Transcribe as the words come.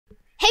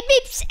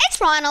peeps,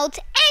 it's Ronald,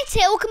 and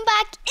today welcome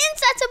back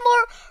inside some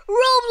more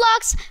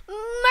Roblox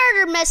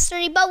Murder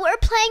Mystery, but we're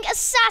playing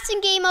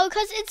Assassin game mode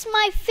because it's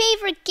my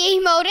favorite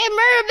game mode in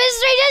Murder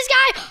Mystery. This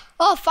guy,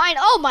 oh fine,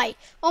 oh my,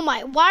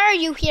 why are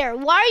you here?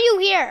 Why are you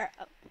here?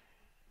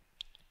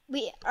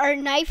 Our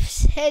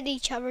knives hit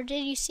each other,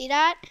 did you see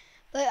that?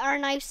 But our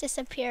knives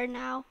disappeared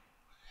now.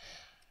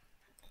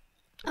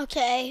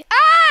 Okay,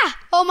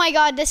 oh my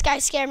god, this guy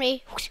scared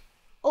me.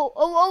 Oh,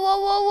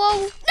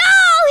 no,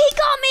 he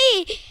got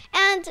me!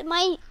 And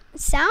my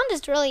sound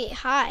is really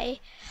high.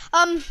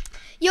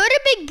 Yoda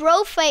Big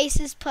Bro Face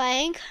is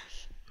playing.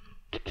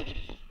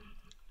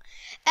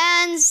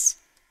 And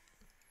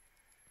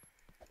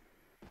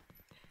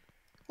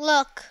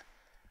look.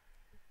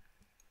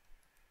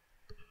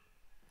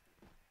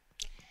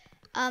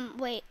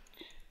 Wait.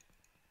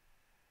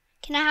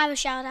 Can I have a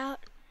shout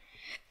out?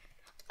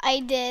 I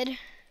did.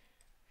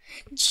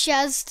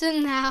 Just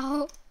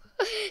now.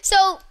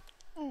 So,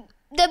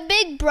 the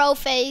Big Bro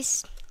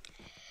Face.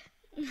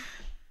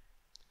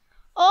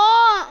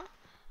 Oh,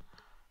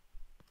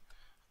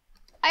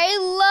 I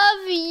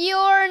love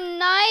your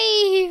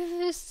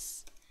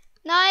knives.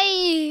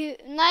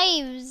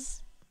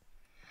 Knives.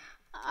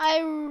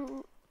 I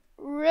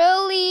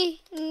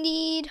really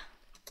need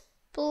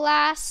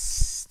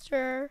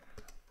blaster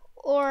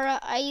or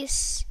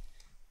ice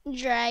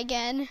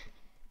dragon.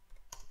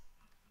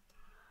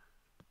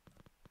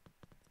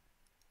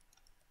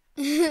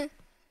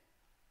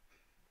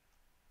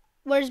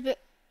 Where's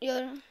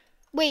Yoda?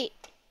 Wait.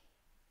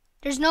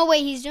 There's no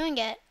way he's doing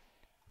it.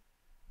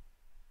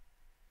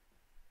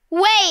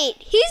 Wait,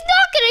 he's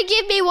not gonna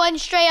give me one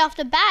straight off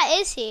the bat,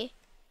 is he?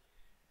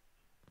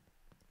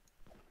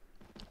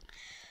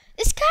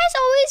 This guy's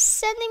always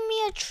sending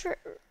me a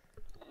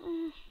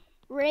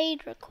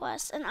raid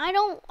request, and I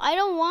don't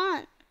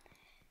want.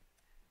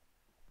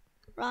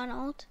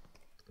 Ronald.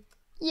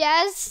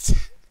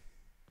 Yes.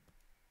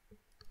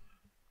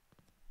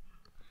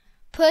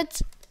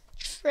 Put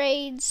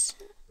trades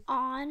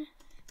on.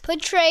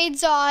 Put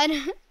trades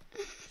on.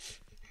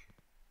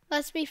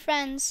 Let's be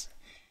friends.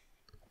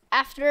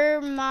 After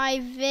my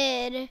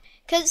vid.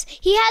 Because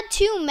he had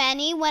too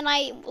many when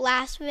I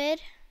last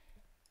vid.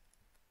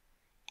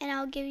 And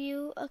I'll give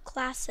you a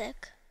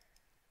classic.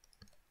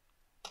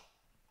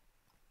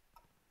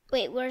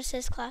 Wait, where's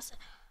his classic?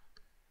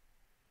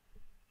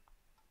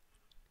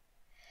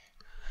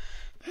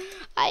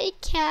 I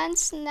can't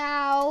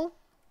now.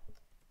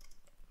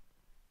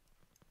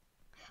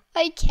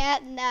 I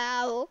can't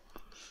now.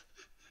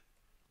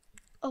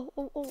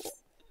 Oh.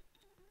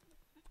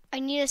 I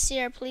need a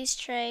seer, please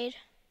trade.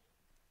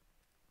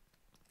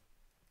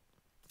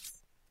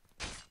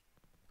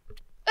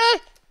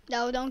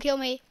 No, don't kill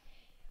me.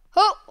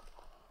 Oh!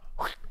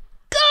 Go!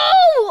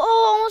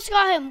 Oh, almost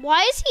got him.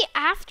 Why is he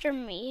after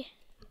me?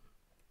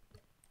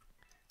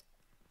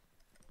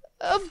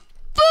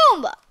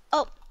 Boom!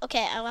 Oh,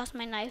 okay, I lost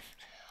my knife.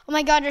 Oh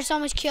my god, there's so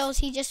much kills.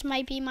 He just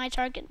might be my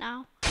target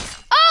now.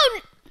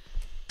 Oh!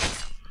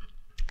 That's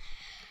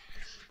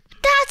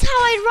how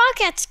I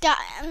rock at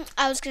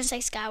I was gonna say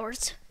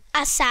Skyward's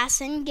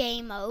Assassin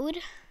game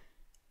mode.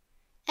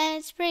 And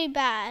it's pretty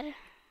bad.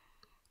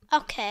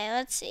 Okay,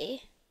 let's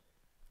see.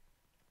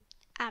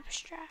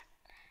 Abstract.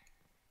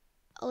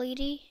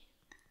 Elite.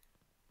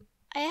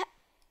 I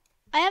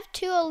have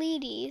two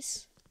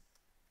elites.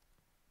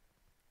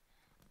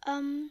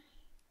 Yo,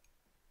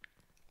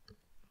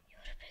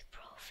 the Big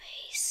Bro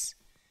Face.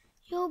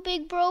 Yo,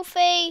 Big Bro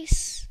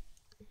Face.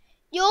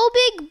 Yo,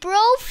 Big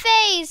Bro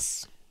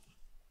Face.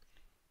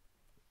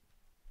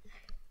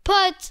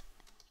 Put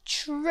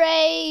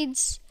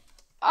trades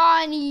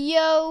on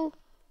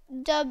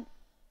Yoda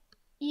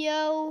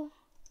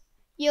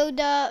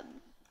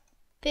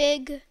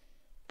Big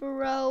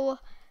Bro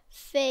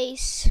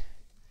Face.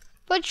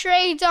 Put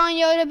trades on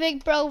Yoda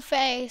Big Bro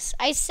Face.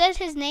 I said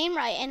his name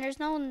right and there's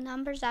no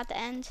numbers at the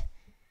end.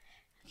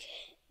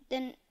 Okay,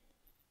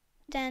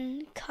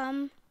 then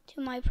come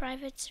to my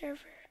private server.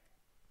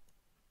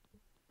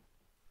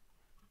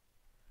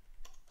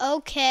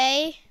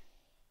 Okay.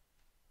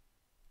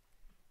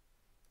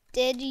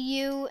 Did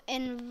you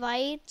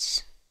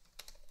invite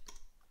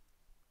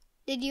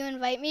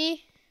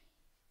me?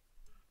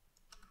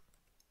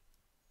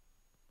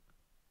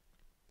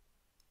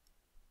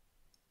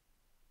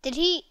 Did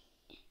he?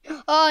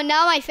 Oh,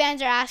 now my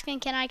fans are asking,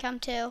 can I come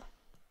too?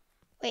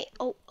 Wait,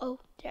 oh,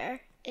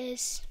 there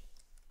is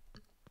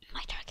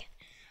my target.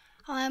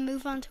 I want to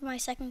move on to my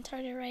second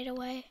target right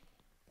away.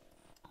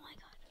 Oh my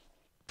god.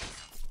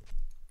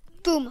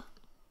 Boom. No!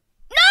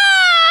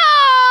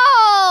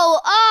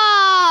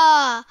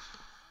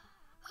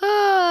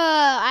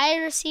 I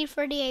received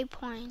 38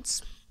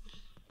 points.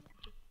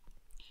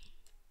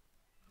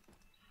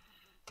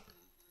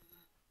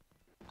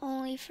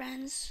 Only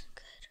friends.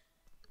 Good.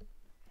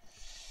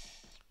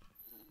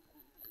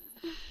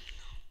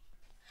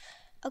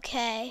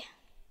 Okay.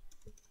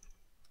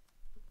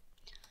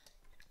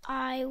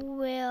 I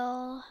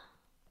will.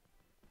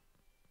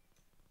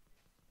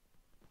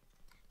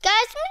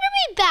 Guys, I'm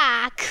gonna be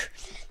back.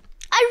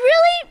 I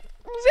really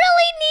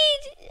really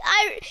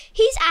need.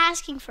 He's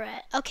asking for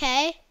it.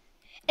 Okay.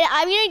 And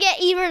I'm gonna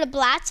get either the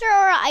Blaster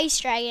or an Ice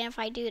Dragon if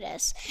I do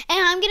this, and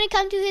I'm gonna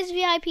come to his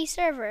VIP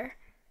server.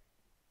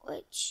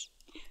 Which,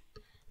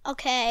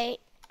 okay,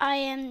 I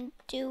am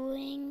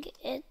doing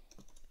it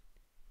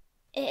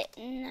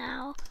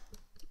now.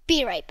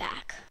 Be right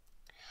back.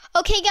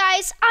 Okay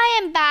guys, I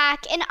am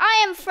back and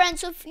I am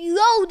friends with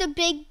Yo the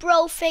Big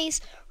Bro Face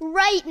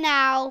right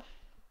now.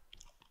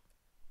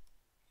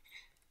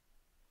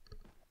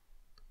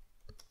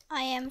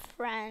 I am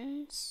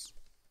friends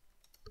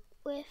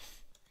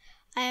with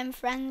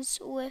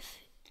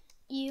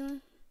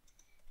you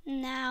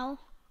now.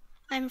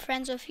 I'm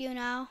friends with you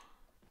now.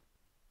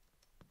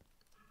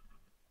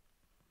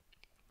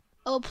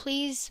 Oh,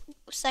 please,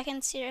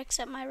 second seer,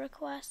 accept my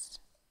request.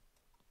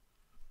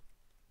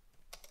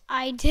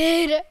 I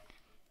did.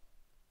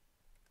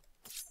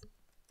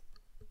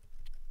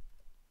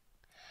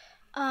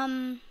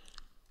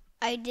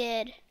 I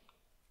did.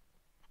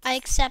 I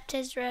accept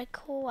his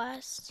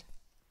request.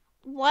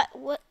 What?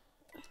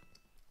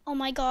 Oh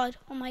my god,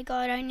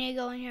 I need to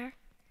go in here.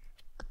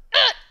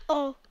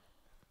 Oh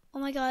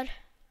my god,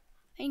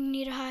 I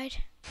need to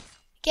hide.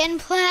 Again,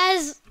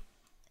 please.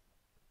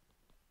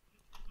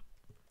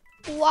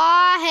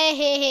 Why?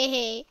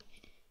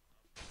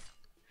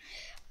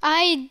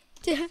 I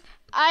did.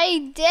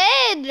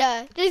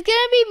 There's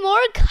gonna be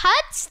more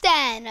cuts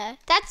then.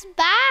 That's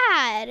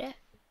bad.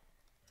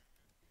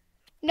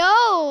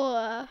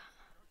 No.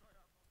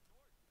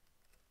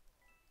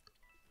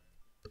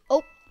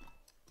 Oh,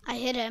 I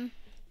hit him.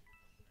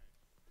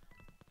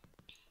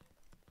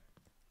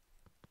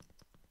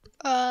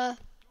 Boom.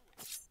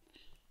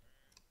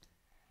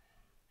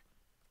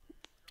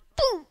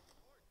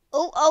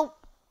 Oh.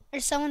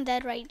 There's someone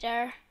dead right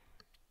there.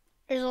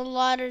 There's a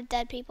lot of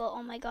dead people.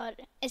 Oh my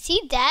god. Is he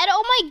dead?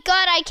 Oh my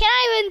god, I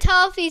can't even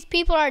tell if these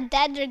people are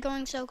dead. They're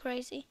going so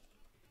crazy.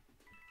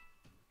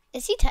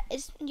 Is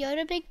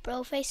Yoda Big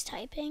Bro Face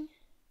typing?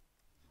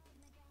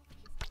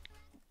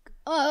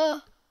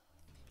 Oh,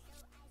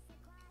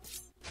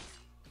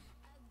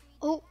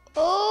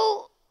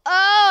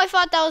 I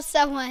thought that was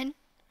someone.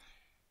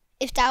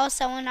 If that was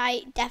someone,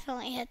 I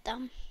definitely hit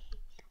them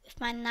with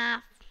my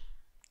knife.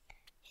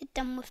 Hit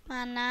them with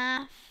my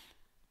knife.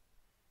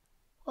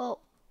 Whoa.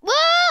 Whoa!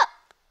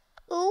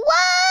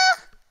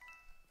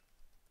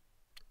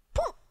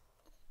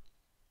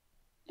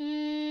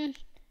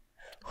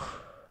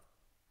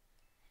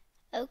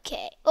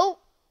 Okay. Oh.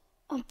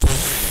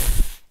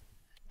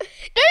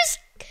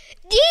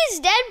 These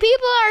dead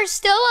people are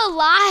still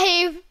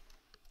alive.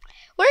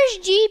 Where's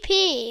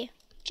JP?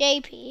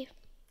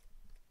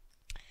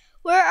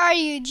 Where are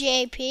you,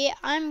 JP?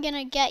 I'm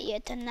gonna get you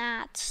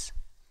tonight.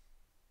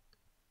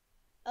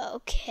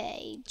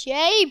 Okay,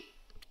 JP!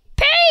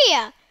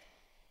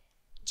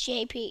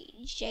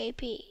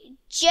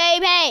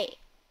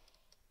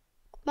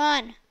 Come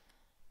on.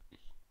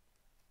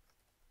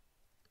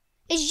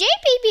 Is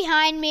JP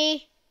behind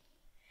me?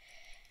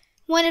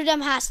 One of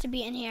them has to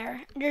be in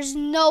here. There's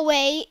no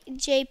way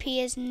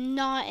JP is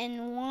not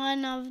in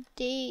one of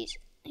these.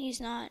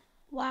 He's not.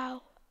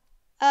 Wow.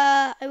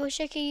 I wish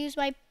I could use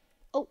my...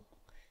 Oh,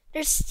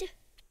 there's...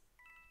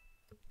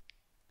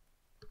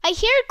 I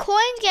hear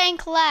coins getting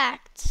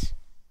collected.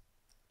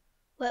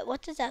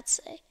 What does that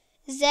say?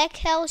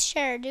 Zekel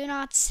share, do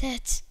not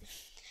sit.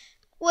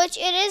 Which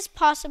it is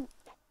possible.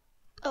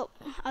 Oh,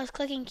 I was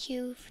clicking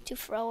Q to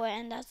throw it,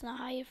 and that's not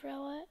how you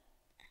throw it.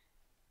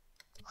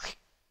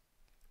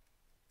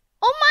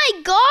 Oh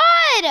my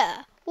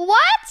god!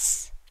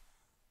 What?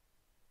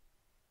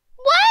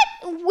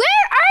 Where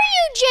are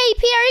you,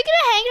 JP? Are you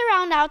gonna hang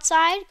around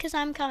outside? Because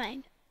I'm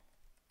coming.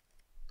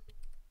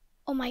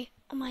 Oh my.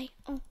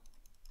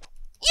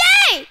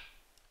 Yay! Yay!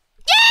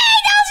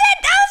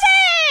 That was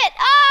it!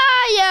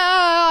 Ah,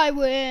 yeah, I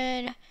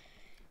win.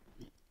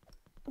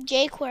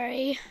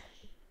 jQuery.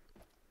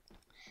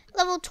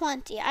 Level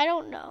 20, I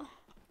don't know.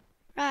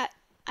 Right,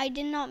 I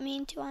did not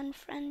mean to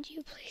unfriend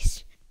you,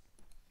 please.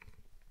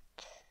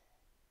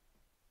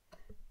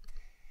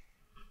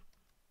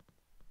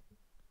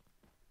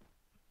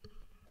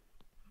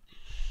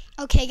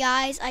 Okay,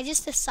 guys, I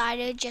just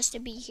decided just to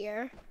be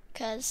here,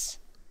 because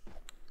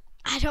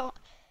I don't...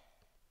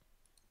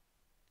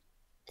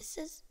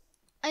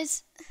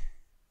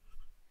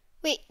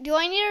 Wait, do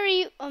I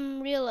need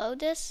to reload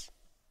this?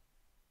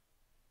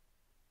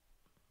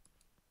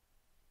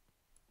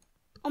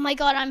 Oh my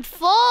god, I'm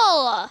full!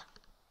 I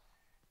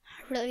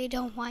really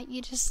don't want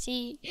you to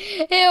see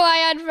who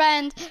I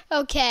unfriend.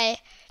 Okay.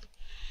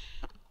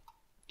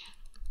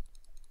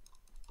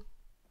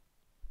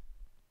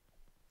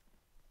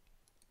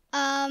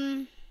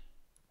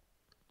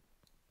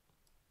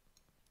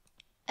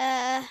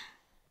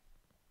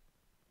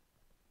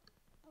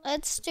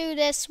 Let's do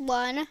this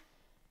one.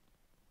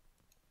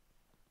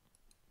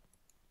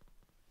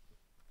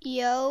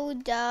 Yo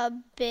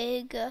the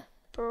Big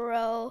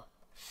Bro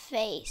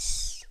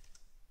Face.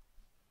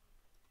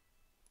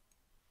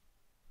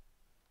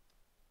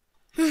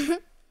 I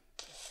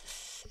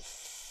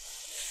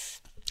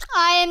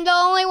am the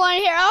only one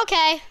here.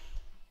 Okay.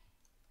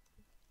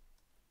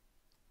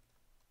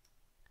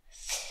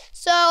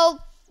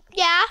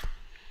 Yeah.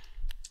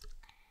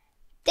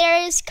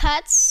 There is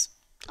cuts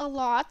a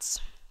lot.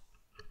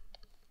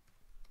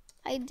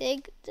 I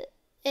did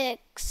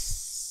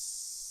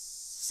accept.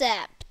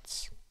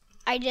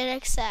 I did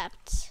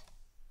accept.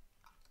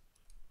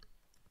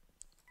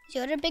 Is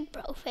Yoda big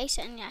bro face?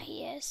 And yeah,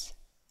 he is.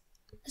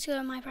 Let's go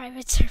to my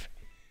private server.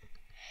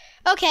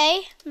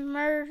 Okay,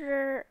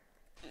 murder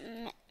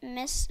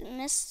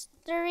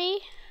mystery.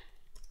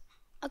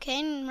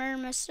 Okay, murder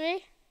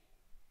mystery.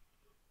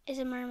 Is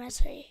it murder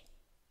mystery?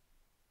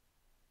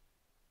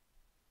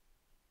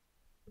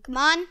 Come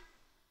on.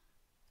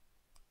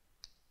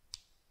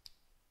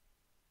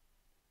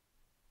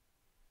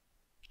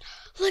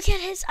 Look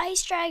at his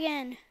ice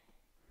dragon.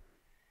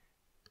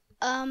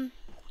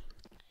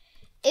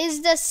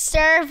 Is the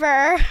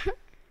server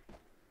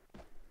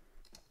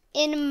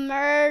in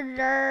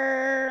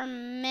murder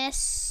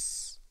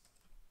mystery?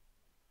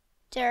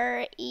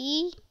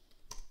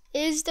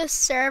 Is the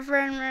server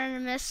in murder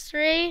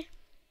mystery?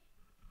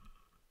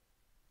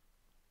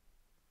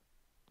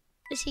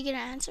 Is he gonna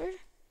answer?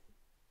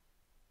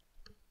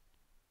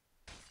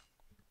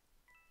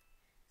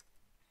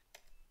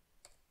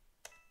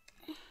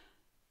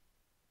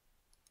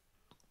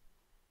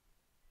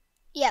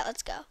 Yeah,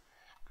 let's go.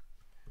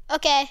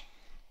 Okay.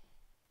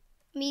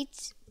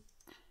 Meet.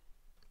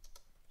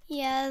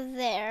 Yeah,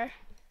 there.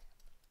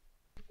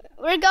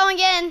 We're going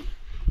in.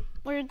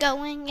 We're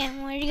going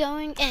in. We're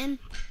going in.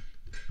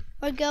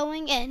 We're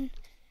going in.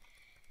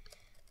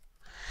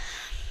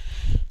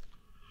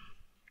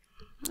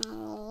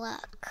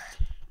 Look.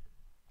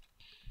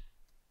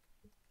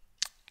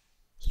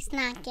 He's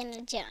not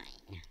gonna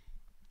join.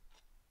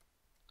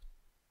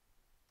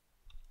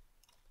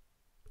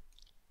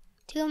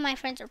 Two of my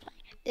friends are playing.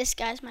 This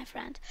guy's my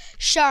friend.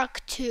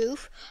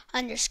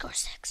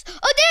 Shark2_6.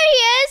 Oh, there he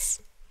is!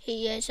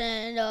 He is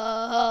in.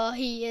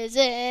 He is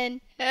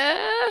in.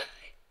 Yeah!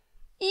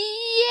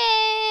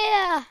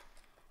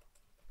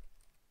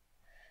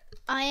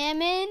 I am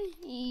in.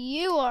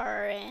 You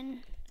are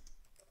in.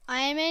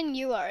 I am in.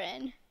 You are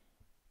in.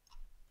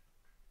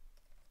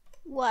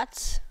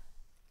 What?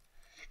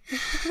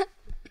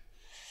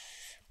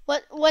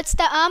 What's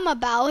the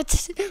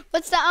about?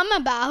 What's the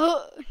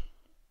about?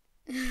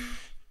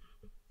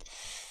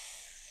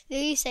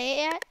 Did you say it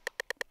yet?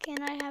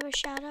 Can I have a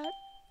shout out?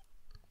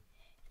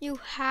 You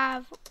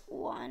have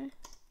one.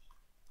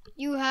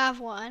 You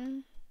have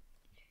one.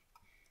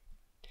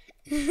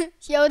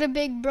 Yo, the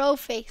big bro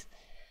face.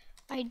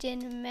 I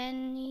did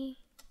many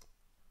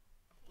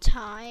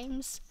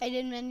times. I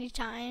did many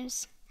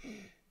times.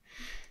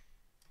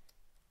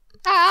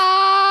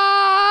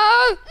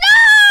 Ah!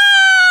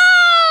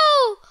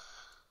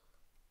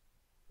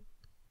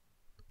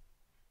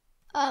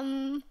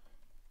 No!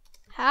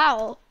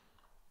 How?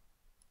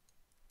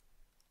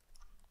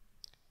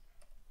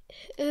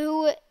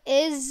 Who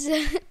is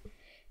he?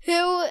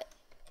 Who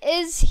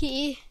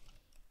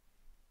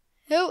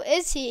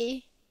is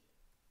he?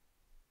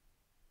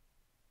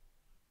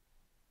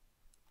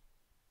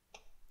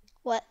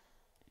 What?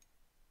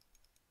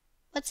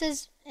 What's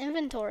his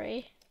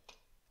inventory?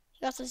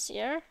 He got this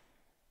here.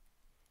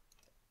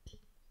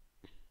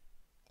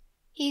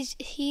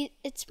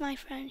 It's my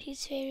friend.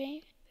 He's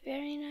very,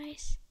 very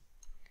nice.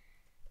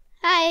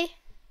 Hi.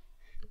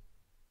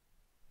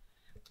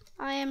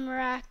 I am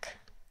Rack.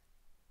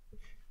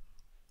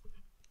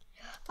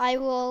 I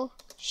will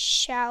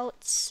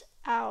shout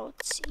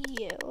out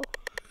you.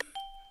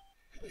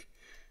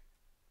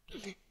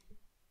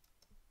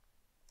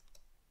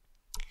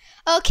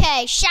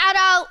 Okay, shout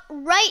out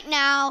right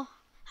now.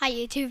 Hi,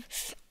 YouTube.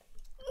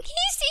 He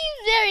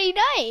seems very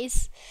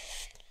nice.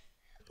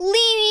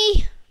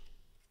 Leany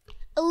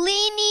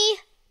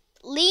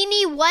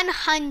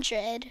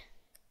 100.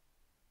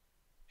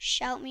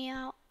 Shout me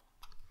out.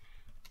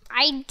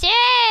 I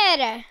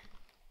did.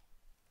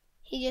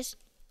 He just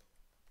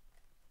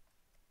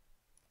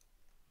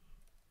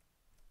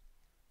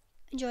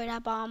enjoy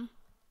that bomb.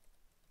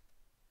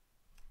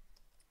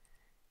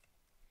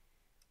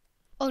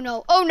 Oh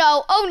no, oh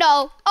no, oh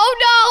no, oh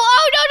no,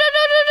 oh no, no,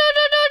 no, no, no,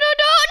 no, no, no,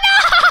 no, no!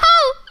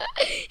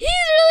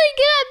 He's really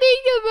good at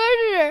being a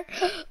murderer.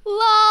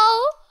 Lol.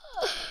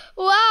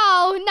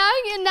 Wow, now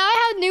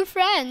I have new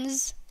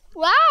friends.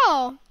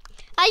 Wow.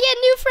 I get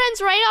new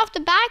friends right off the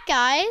bat,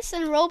 guys,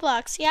 in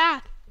Roblox,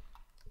 yeah.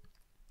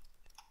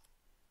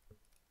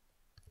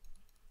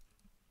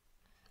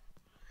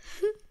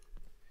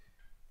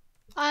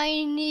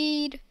 I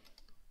need...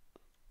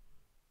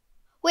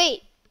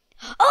 Wait.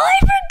 Oh, I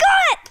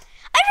forgot!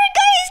 I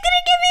forgot he's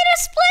gonna give me the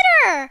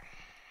splitter!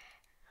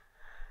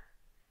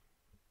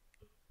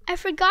 I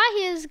forgot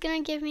he was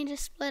gonna give me the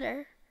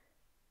splitter.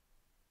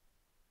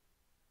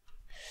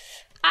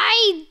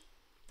 I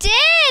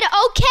did!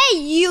 Okay,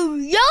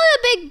 you the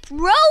big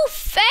bro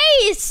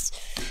face!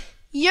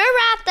 You're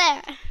right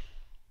there.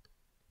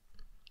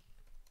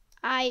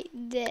 I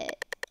did.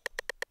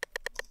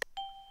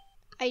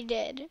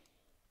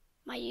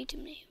 My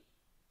YouTube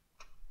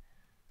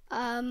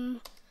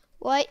name.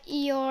 What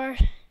your...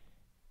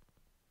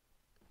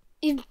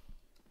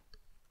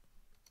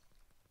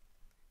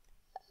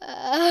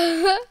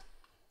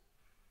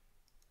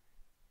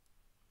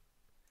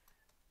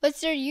 What's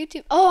their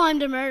YouTube? Oh, I'm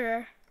the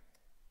murderer.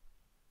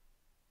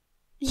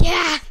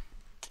 Yeah.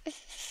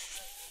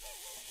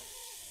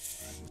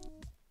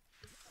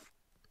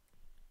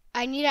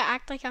 I need to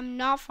act like I'm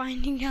not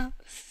finding out.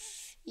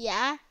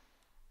 Yeah.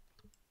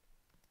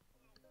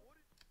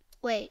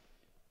 Wait.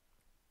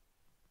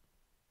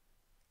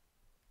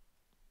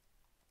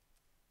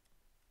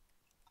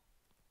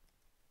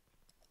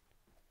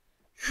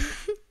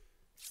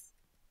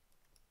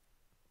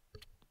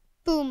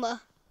 Boom.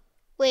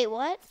 Wait,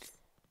 what?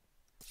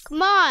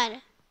 Come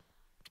on.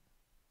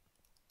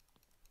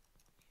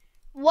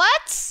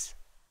 What?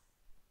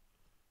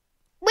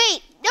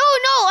 Wait, no,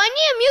 I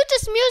need to mute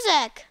this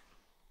music.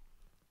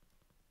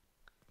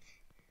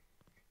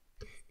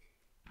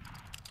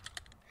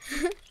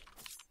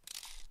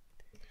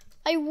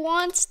 I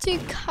want to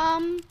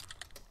come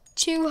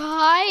to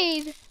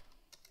hide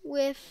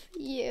with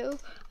you.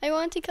 I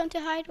want to come to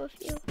hide with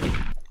you.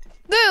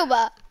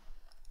 Booba.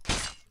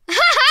 Ha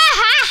ha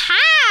ha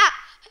ha.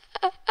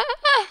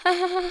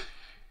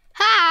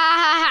 Ha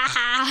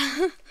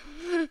ha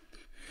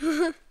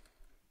ha.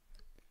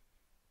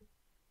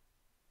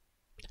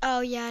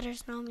 Oh yeah,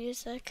 there's no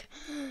music.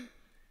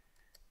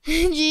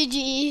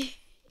 GG.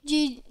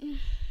 GG.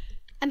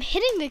 I'm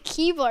hitting the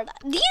keyboard.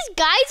 These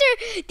guys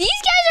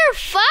are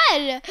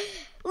fun.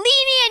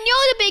 Leany and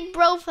Yoda Big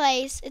Bro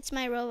Face. It's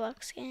my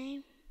Roblox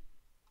game.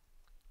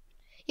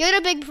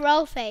 Yoda Big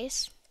Bro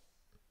Face.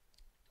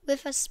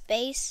 With a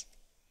space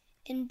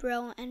in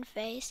bro and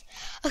face.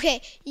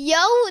 Okay,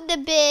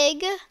 Yoda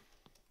Big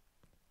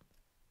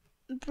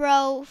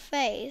Bro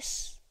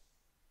Face.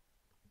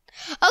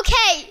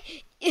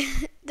 Okay,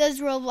 does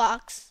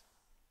Roblox.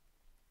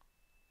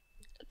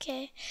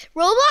 Okay,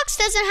 Roblox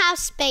doesn't have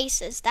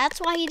spaces. That's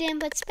why he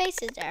didn't put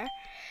spaces there.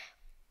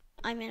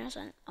 I'm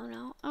innocent. Oh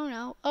no, oh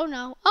no, oh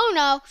no, oh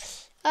no.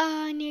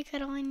 I knew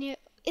cuddle, I knew.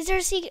 Is there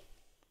a secret?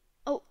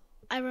 Oh,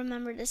 I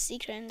remember the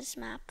secret in this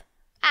map.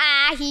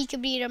 Ah, he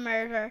could be the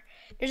murderer.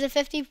 There's a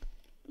 50%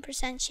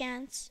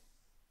 chance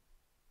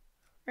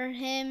for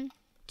him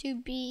to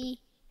be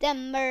the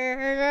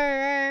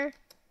murderer.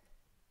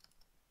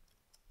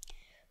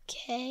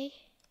 Okay.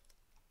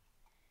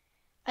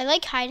 I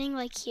like hiding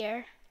like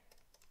here.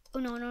 Oh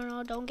no, no,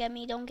 no, don't get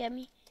me, don't get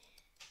me.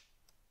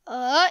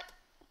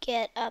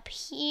 Get up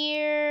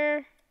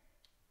here.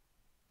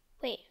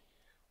 Wait,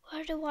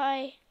 where do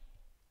I?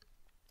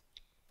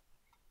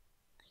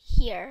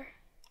 Here.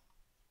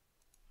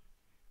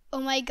 Oh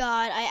my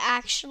god, I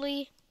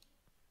actually.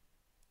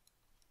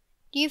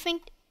 Do you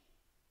think?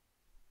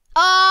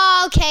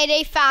 Oh, okay,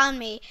 they found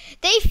me.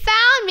 They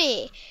found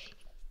me.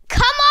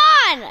 Come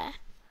on.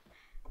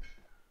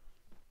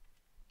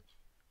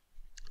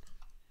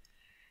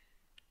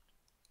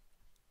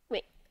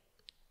 Wait.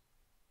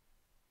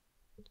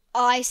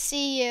 Oh, I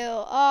see you.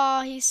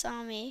 Oh, he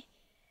saw me.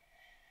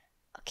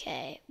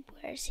 Okay,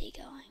 where's he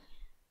going?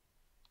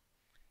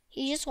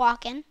 He's just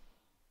walking.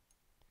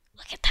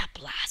 Look at that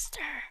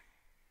blaster.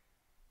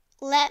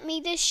 Let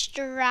me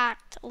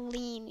distract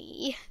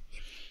Leany.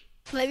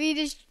 Let me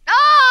just.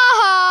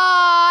 Oh,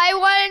 I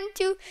wanted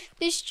to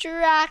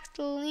distract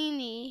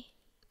Leany.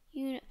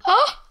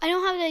 Oh, I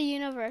don't have the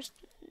universe.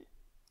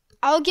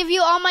 I'll give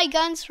you all my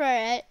guns for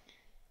it.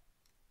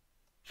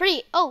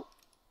 Free. Oh.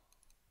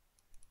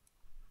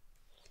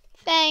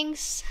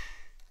 Thanks.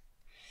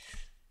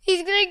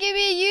 He's gonna give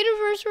me a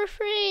universe for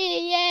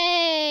free.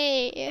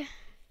 Yay.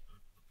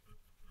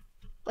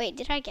 Wait,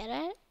 did I get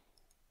it?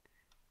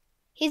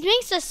 He's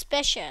being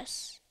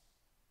suspicious.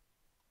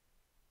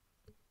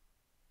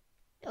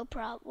 No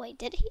problem. Wait,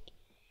 did he?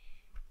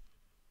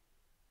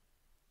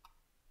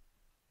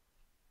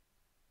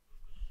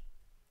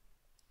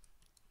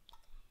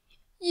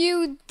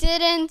 You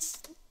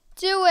didn't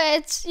do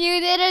it. You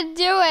didn't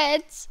do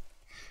it.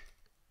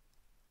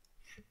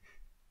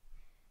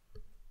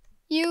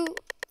 You.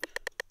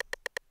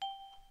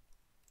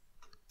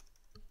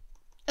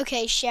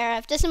 Okay,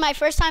 sheriff. This is my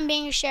first time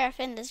being a sheriff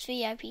in this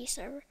VIP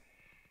server.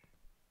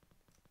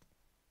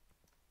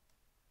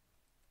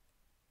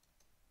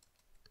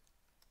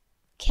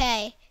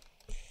 Okay.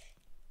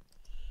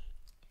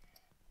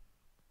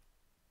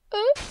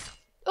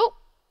 Oh.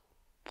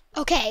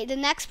 Okay, the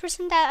next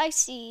person that I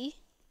see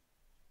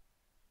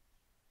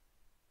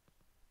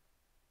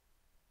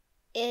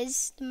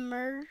is the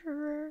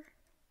murderer.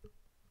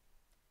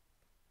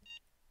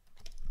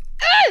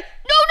 No,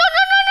 no,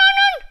 no, no, no,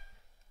 no!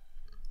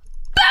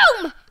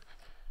 Boom!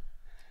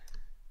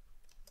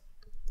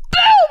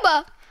 Boom!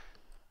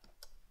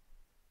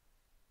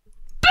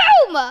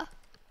 Boom!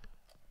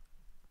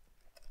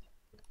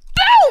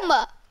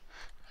 Boom!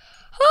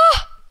 Oh.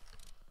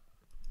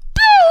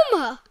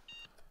 Boom!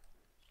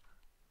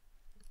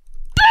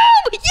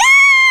 Boom! Yeah!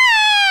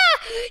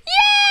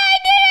 Yeah, I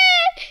did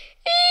it!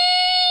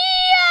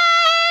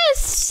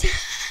 Yes!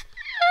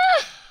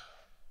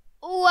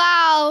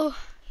 Wow.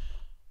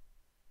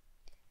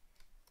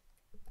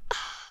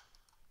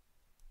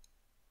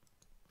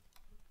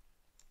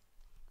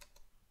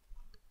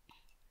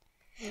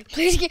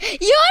 Please get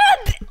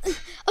Yoda.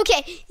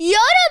 Okay,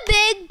 Yoda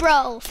Big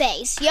bro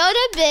face.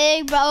 Yoda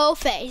big bro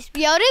face.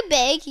 Yoda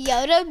big,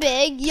 Yoda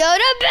big,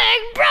 Yoda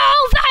big bro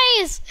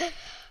face.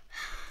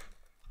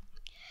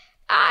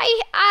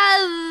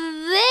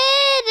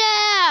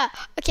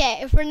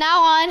 Okay, from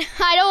now on,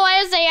 I don't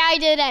want to say I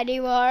did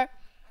anymore.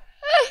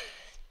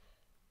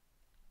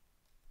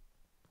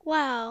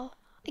 Wow,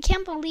 I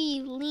can't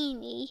believe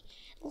Leanie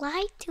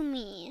lied to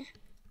me.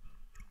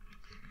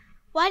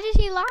 Why did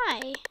he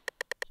lie?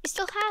 He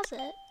still has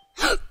it.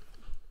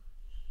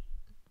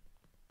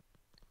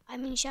 I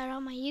mean, shout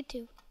out my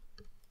YouTube.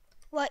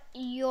 What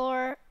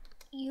your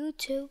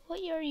YouTube?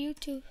 What your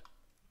YouTube?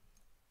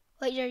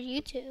 What your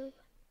YouTube?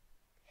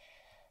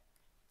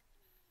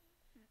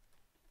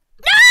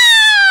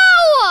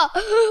 No!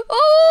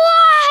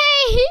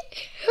 Why?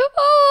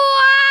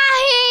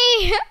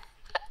 Why?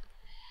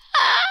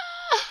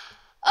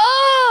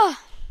 Oh!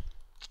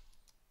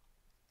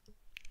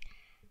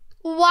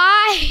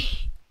 Why?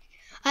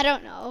 I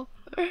don't know.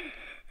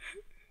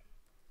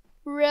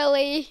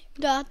 Really? ...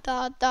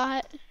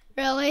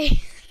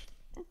 Really?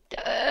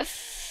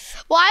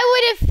 Why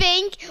would you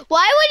think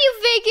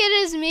it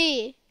is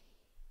me?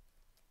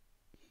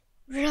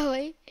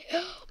 Really?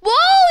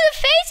 Whoa, the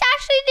face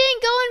actually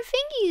didn't go in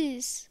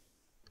fingies.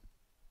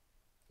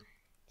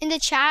 In the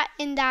chat,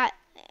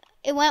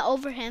 it went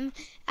over him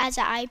as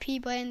an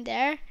IP button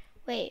there.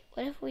 Wait,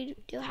 what if we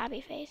do happy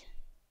face?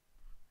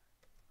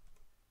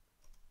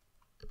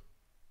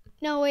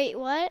 No, wait,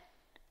 what?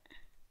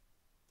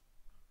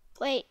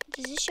 Wait,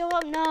 does it show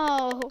up?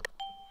 No.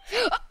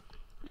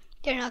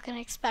 They're not gonna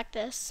expect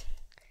this.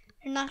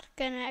 They're not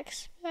gonna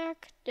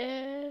expect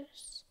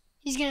this.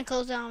 He's gonna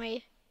close it on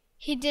me.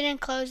 He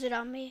didn't close it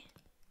on me.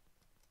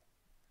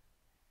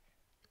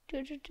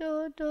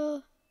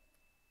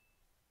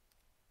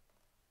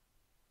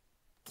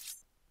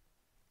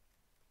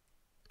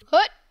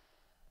 What?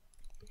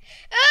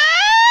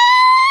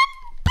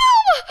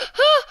 Boom!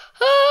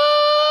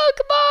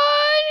 Come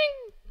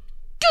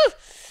on!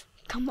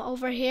 Come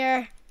over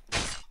here.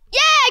 Yeah,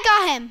 I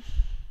got him.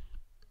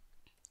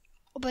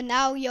 But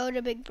now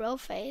Yoda big bro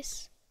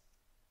face.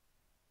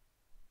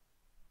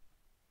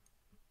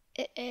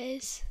 It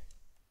is.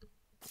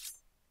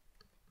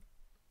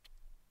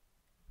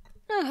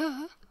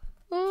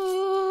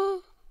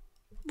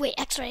 Wait,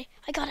 X-ray.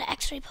 I got an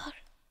X-ray bug.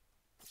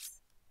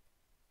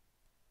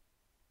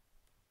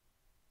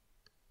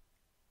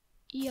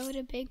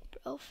 Yoda big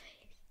bro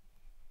face.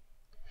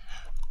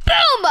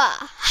 Boom!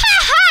 Ha ha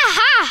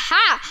ha ha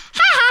ha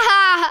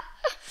ha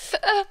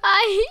ha!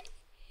 I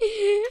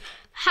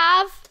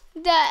have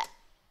the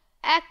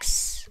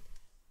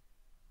X-ray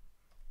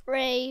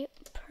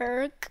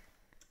perk.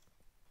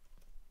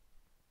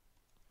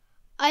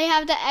 I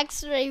have the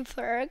X-ray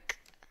perk.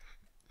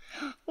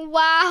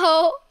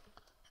 Wow.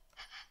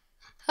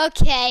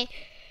 Okay.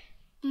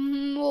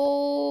 Wow.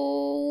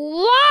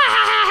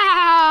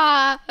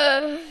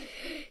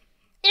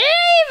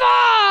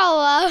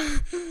 Evil!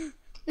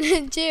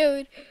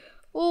 Dude,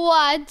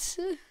 what?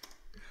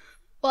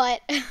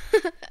 What?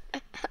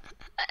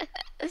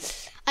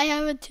 I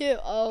have a 2.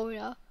 Oh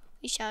no,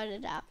 we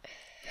shouted out.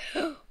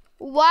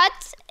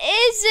 What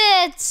is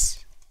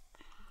it?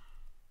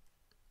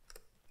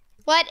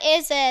 What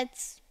is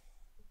it?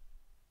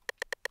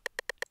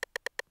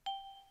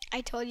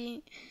 I told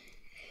you.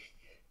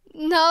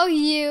 No,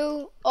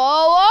 you.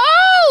 Oh,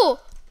 oh!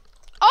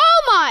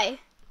 Oh my!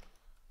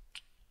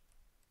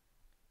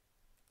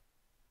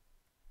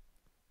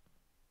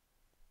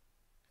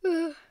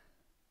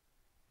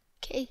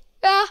 Okay.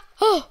 Ah!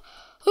 Oh!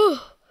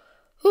 Oh!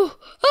 Oh!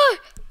 Ah!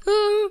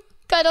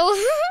 Cuddle.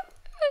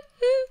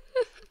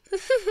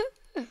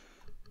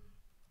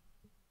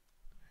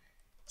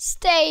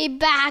 Stay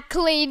back,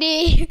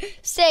 lady.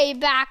 Stay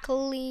back,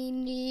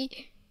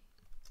 lady.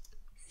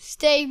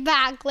 Stay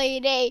back,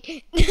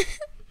 lady.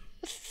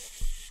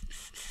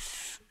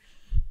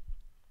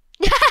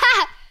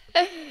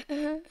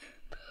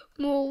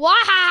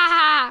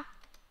 Mwahaha!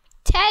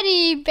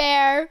 Teddy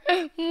bear.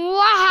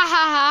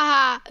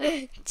 Mwahaha!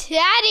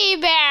 Teddy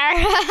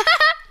bear.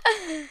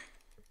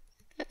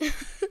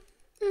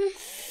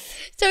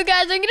 So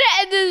guys, I'm gonna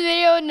end this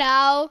video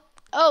now.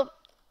 Oh,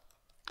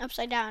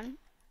 upside down.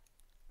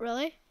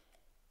 Really?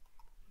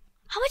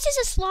 How much is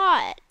a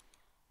slot?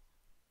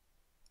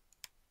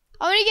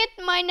 I want to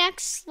get my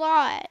next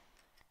slot.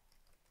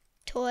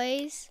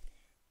 Toys.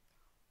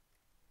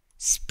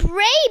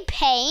 Spray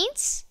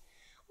paints?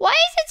 Why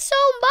is it so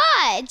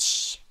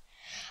much?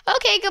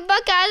 Okay,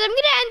 goodbye guys. I'm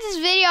going to end this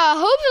video. I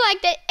hope you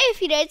liked it.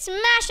 If you did,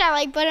 smash that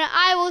like button.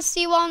 I will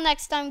see you all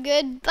next time.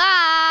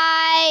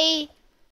 Goodbye.